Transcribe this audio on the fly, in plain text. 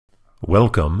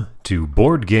Welcome to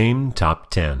Board Game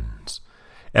Top Tens,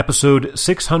 episode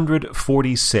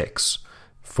 646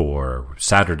 for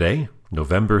Saturday,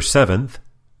 November 7th,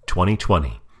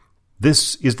 2020.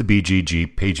 This is the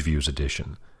BGG Page Views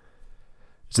edition.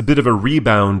 It's a bit of a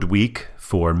rebound week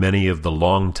for many of the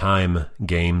long-time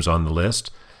games on the list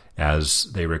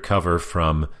as they recover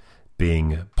from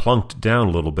being plunked down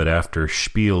a little bit after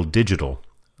Spiel Digital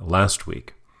last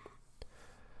week.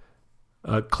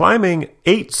 Climbing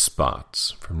 8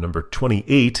 spots from number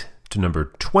 28 to number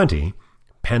 20,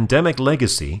 Pandemic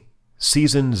Legacy,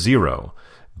 Season 0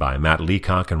 by Matt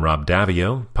Leacock and Rob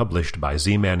Daviau, published by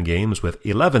Z-Man Games with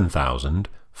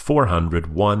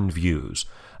 11,401 views,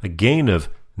 a gain of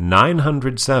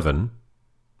 907,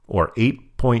 or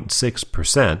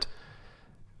 8.6%,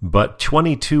 but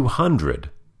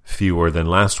 2,200 fewer than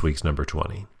last week's number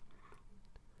 20.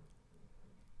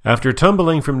 After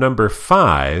tumbling from number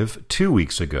 5 2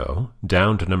 weeks ago,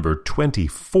 down to number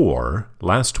 24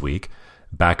 last week,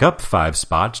 back up 5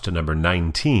 spots to number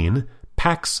 19,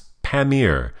 Pax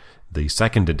Pamir, the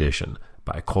second edition,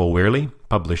 by Cole Wehrle,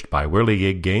 published by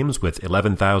Whirligig Games with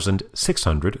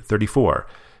 11,634,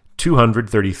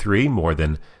 233 more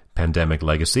than Pandemic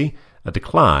Legacy, a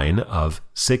decline of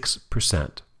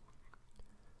 6%.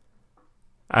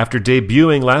 After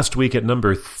debuting last week at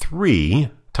number 3,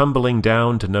 tumbling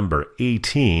down to number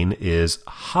 18 is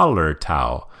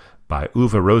Hallertau by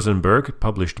Uwe Rosenberg,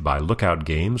 published by Lookout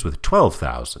Games with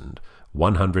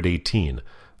 12,118,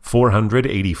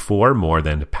 484 more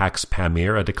than Pax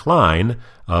Pamir, a decline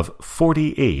of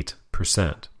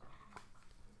 48%.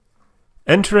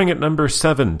 Entering at number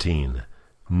 17,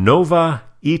 Nova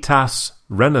Itas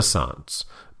Renaissance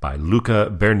by Luca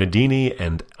Bernardini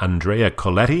and Andrea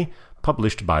Coletti,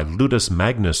 published by Ludus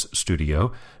Magnus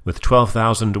Studio with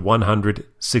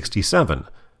 12,167,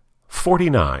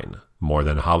 49 more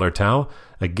than Hallertau,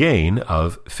 a gain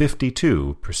of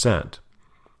 52%.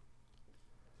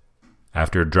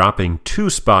 After dropping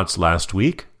 2 spots last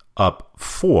week, up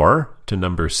 4 to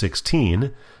number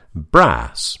 16,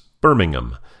 Brass,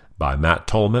 Birmingham, by Matt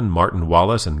Tolman, Martin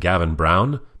Wallace, and Gavin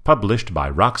Brown, published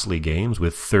by Roxley Games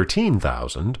with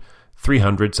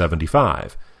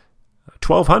 13,375,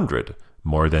 1,200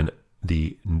 more than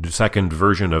the second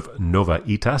version of Nova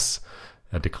Itas,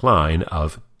 a decline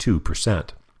of 2%.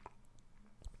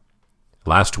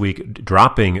 Last week,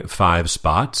 dropping 5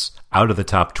 spots out of the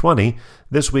top 20,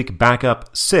 this week back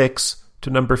up 6 to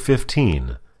number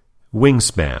 15,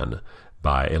 Wingspan,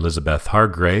 by Elizabeth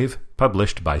Hargrave,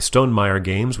 published by Stonemaier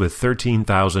Games with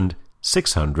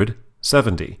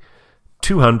 13,670,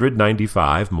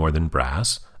 295 more than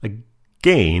Brass, a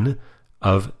gain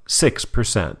of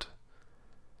 6%.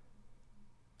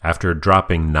 After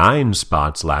dropping 9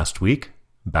 spots last week,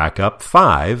 back up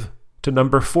 5 to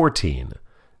number 14,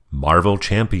 Marvel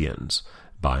Champions,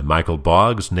 by Michael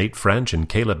Boggs, Nate French, and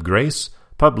Caleb Grace,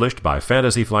 published by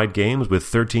Fantasy Flight Games with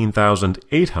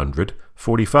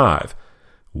 13,845,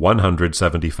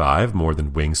 175 more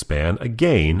than Wingspan, a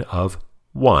gain of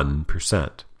 1%.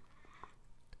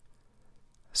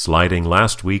 Sliding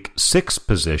last week 6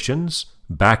 positions,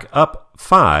 back up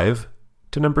 5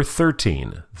 to number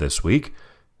 13 this week,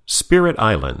 Spirit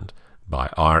Island by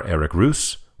R. Eric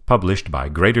Roos, published by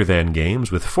Greater Than Games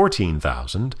with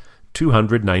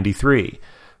 14,293,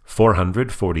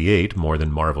 448 more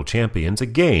than Marvel Champions, a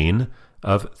gain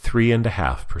of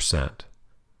 3.5%.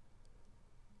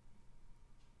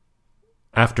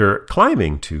 After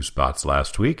climbing 2 spots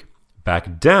last week,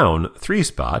 back down 3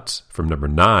 spots from number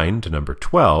 9 to number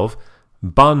 12,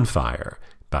 Bonfire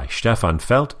by Stefan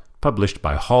Feld, published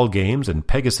by Hall Games and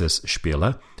Pegasus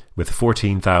Spiele, with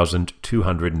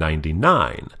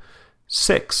 14,299,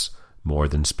 6 more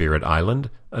than Spirit Island,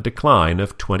 a decline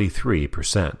of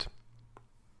 23%.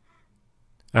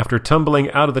 After tumbling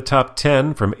out of the top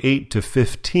 10 from 8 to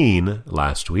 15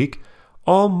 last week,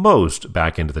 almost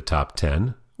back into the top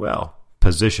 10, well,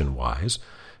 position-wise,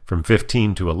 from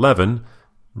 15 to 11,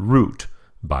 Root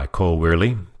by Cole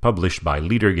Wehrle, published by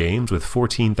Leader Games with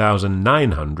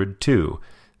 14,902,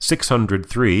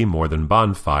 603 more than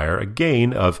Bonfire, a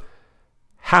gain of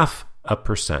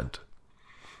 0.5%.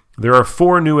 There are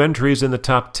 4 new entries in the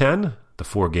top 10. The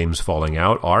 4 games falling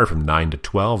out are from 9 to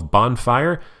 12,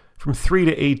 Bonfire, from 3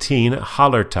 to 18,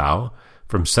 Hallertau,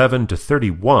 from 7 to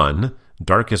 31,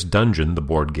 Darkest Dungeon, the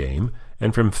board game,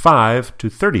 and from 5 to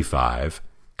 35,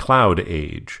 Cloud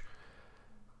Age.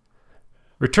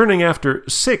 Returning after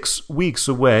 6 weeks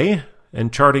away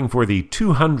and charting for the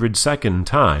 202nd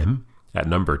time, at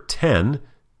number 10,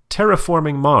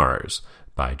 Terraforming Mars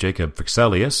by Jacob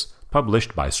Fixelius,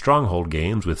 published by Stronghold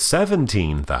Games with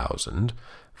 17,500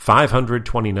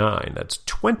 529. That's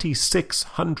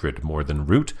 2,600 more than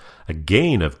Root, a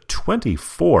gain of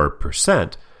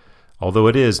 24%, although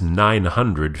it is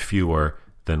 900 fewer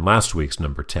than last week's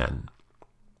number 10.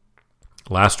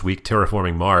 Last week,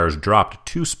 Terraforming Mars dropped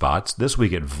 2 spots. This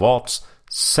week it vaults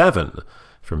 7,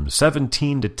 from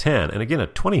 17 to 10. And again, a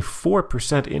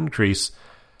 24% increase.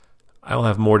 I'll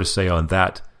have more to say on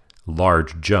that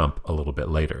large jump a little bit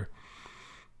later.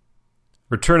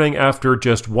 Returning after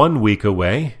just 1 week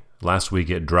away, last week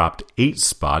it dropped 8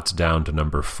 spots down to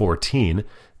number 14.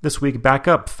 This week back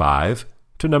up 5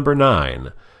 to number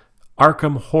 9.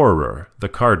 Arkham Horror, the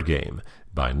card game,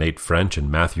 by Nate French and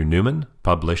Matthew Newman,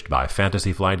 published by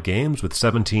Fantasy Flight Games with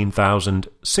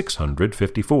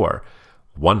 17,654.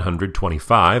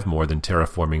 125 more than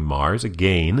Terraforming Mars, a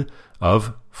gain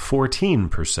of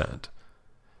 14%.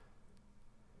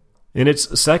 In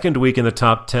its second week in the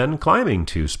top 10, climbing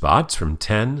 2 spots from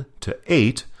 10 to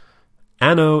 8,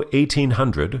 Anno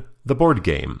 1800, the board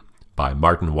game, by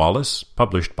Martin Wallace,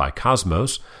 published by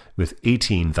Cosmos, with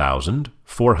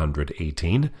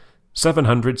 18,418,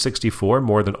 764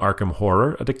 more than Arkham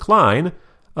Horror, a decline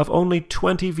of only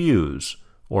 20 views,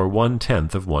 or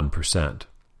 0.1%.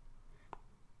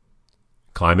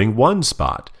 Climbing 1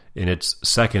 spot in its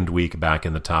second week back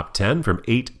in the top 10 from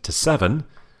 8 to 7,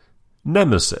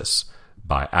 Nemesis,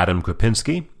 by Adam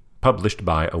Kwapinski, published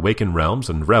by Awaken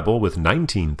Realms and Rebel with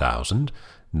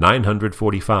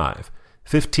 19,945,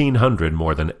 1,500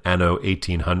 more than Anno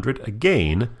 1800, a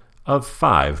gain of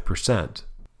 5%.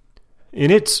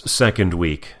 In its second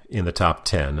week in the top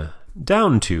 10,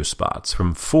 down 2 spots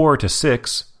from 4 to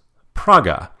 6,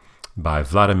 Praga, by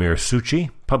Vladimir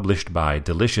Suchi, published by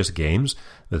Delicious Games,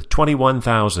 with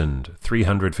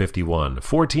 21,351,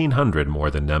 1,400 more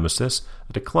than Nemesis,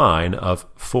 a decline of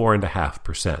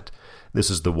 4.5%. This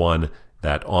is the one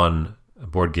that on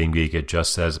Board Game Geek it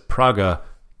just says Praga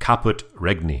Caput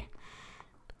Regni.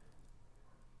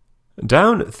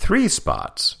 Down 3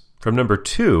 spots, from number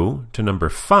 2 to number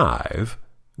 5,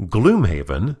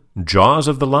 Gloomhaven, Jaws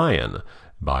of the Lion,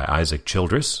 by Isaac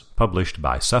Childress, published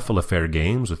by Cephalofair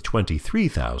Games with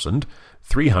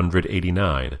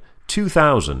 23,389,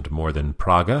 2,000 more than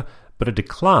Praga, but a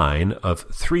decline of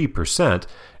 3%,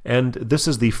 and this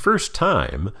is the first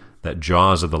time that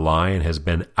Jaws of the Lion has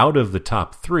been out of the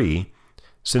top 3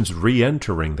 since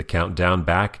re-entering the countdown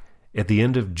back at the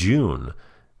end of June,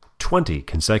 20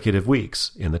 consecutive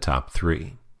weeks in the top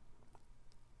 3.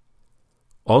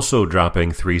 Also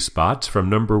dropping 3 spots from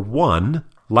number 1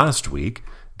 last week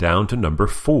down to number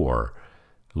 4,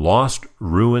 Lost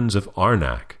Ruins of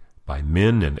Arnak, by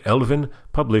Min and Elvin,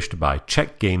 published by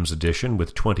Czech Games Edition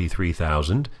with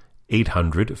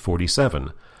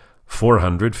 23,847,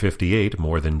 458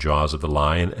 more than Jaws of the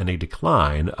Lion, and a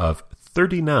decline of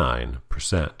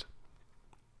 39%.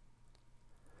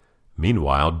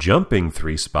 Meanwhile, jumping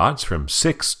 3 spots from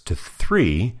 6 to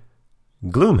 3,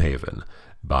 Gloomhaven,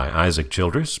 by Isaac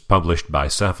Childress, published by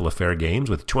Cephalofair Games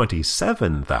with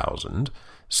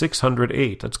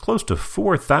 27,608. That's close to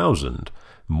 4,000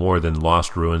 more than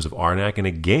Lost Ruins of Arnak, and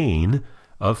a gain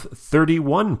of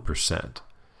 31%.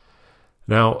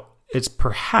 Now, it's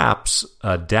perhaps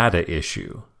a data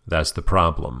issue that's the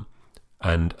problem.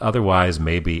 And otherwise,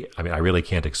 maybe, I really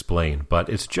can't explain, but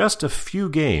it's just a few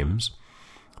games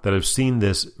that have seen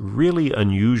this really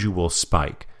unusual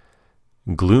spike.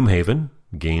 Gloomhaven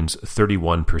gains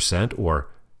 31%, or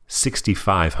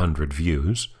 6,500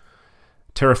 views.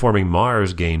 Terraforming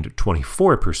Mars gained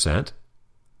 24%,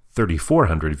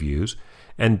 3,400 views.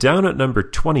 And down at number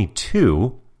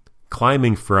 22,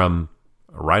 climbing from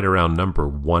right around number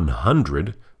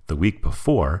 100 the week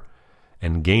before,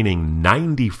 and gaining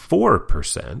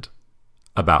 94%,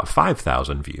 about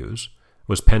 5,000 views,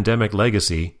 was Pandemic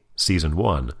Legacy Season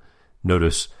 1.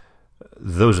 Notice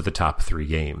those are the top 3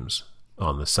 games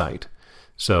on the site.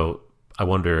 So I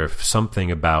wonder if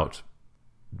something about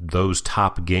those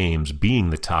top games being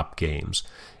the top games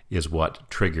is what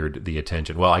triggered the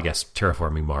attention. Well, I guess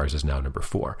Terraforming Mars is now number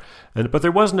 4. But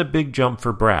there wasn't a big jump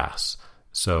for Brass.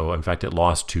 So, in fact, it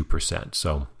lost 2%.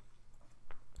 So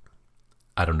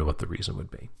I don't know what the reason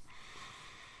would be.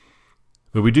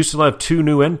 But we do still have two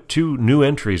new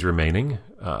entries remaining.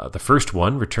 The first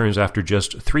one returns after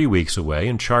just 3 weeks away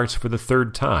and charts for the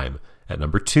 3rd time at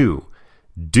number 2,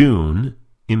 Dune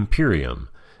Imperium,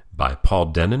 by Paul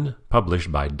Denon,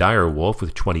 published by Direwolf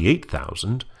with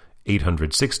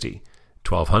 28,860,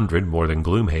 1,200 more than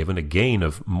Gloomhaven, a gain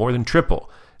of more than triple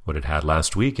what it had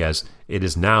last week, as it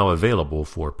is now available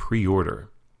for pre-order.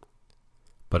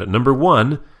 But at number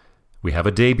 1, we have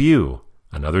a debut,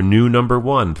 another new number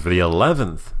 1 for the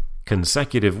 11th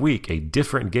consecutive week, a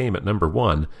different game at number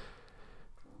 1.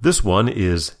 This one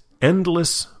is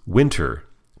Endless Winter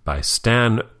by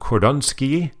Stan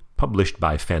Kordonski, published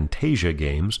by Fantasia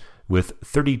Games, with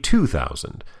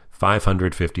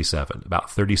 32,557,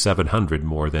 about 3,700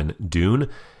 more than Dune,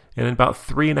 and about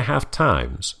 3.5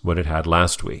 times what it had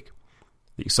last week.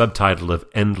 The subtitle of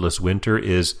Endless Winter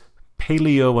is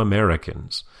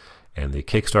Paleo-Americans, and the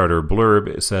Kickstarter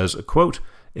blurb says, quote,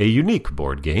 "A unique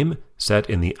board game set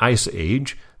in the Ice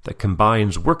Age that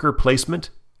combines worker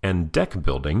placement and deck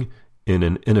building in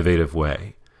an innovative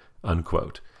way,"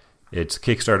 unquote. Its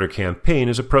Kickstarter campaign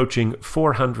is approaching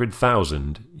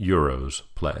 400,000 euros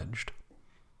pledged.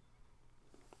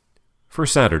 For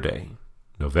Saturday,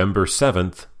 November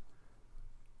 7th,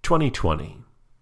 2020.